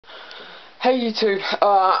Hey YouTube,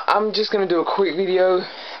 I'm just going to do a quick video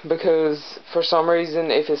because for some reason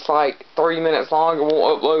if it's like 3 minutes long it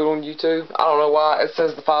won't upload on YouTube. I don't know why, it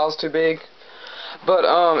says the file's too big. But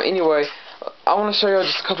anyway, I want to show you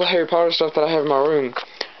just a couple of Harry Potter stuff that I have in my room.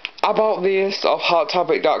 I bought this off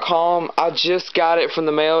HotTopic.com. I just got it from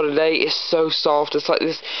the mail today. It's so soft. It's like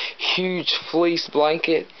this huge fleece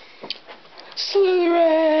blanket.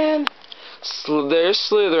 Slytherin! There's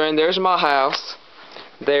Slytherin. There's my house.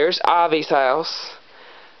 There's Ivy's house.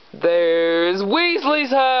 There's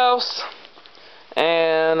Weasley's house.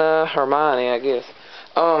 And Hermione, I guess.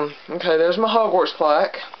 Okay, there's my Hogwarts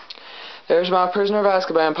plaque. There's my Prisoner of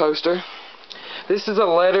Azkaban poster. This is a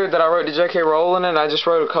letter that I wrote to J.K. Rowling, and I just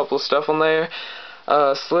wrote a couple of stuff on there.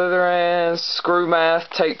 Slytherin, screw math,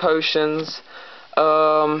 take potions.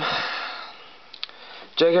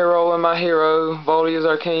 J.K. Rowling, my hero. Voldy is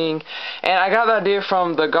our king. And I got the idea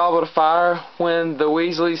from the Goblet of Fire when the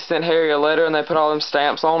Weasleys sent Harry a letter and they put all them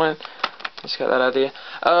stamps on it. Just got that idea.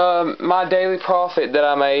 My Daily Prophet that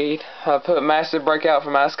I made. I put Massive Breakout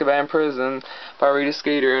from Azkaban Prison by Rita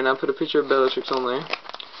Skeeter, and I put a picture of Bellatrix on there.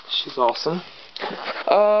 She's awesome.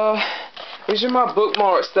 These are my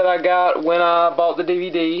bookmarks that I got when I bought the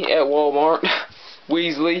DVD at Walmart.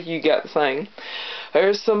 Weasley, you got the same.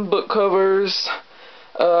 There's some book covers.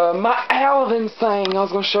 My Alvins thing, I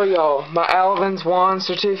was going to show y'all. My Alvins wand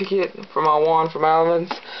certificate for my wand from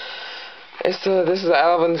Alvins. This is an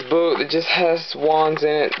Alvins book that just has wands in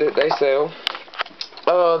it that they sell.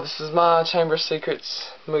 This is my Chamber of Secrets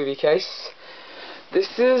movie case.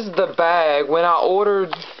 This is the bag. When I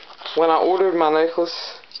ordered my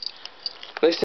necklace,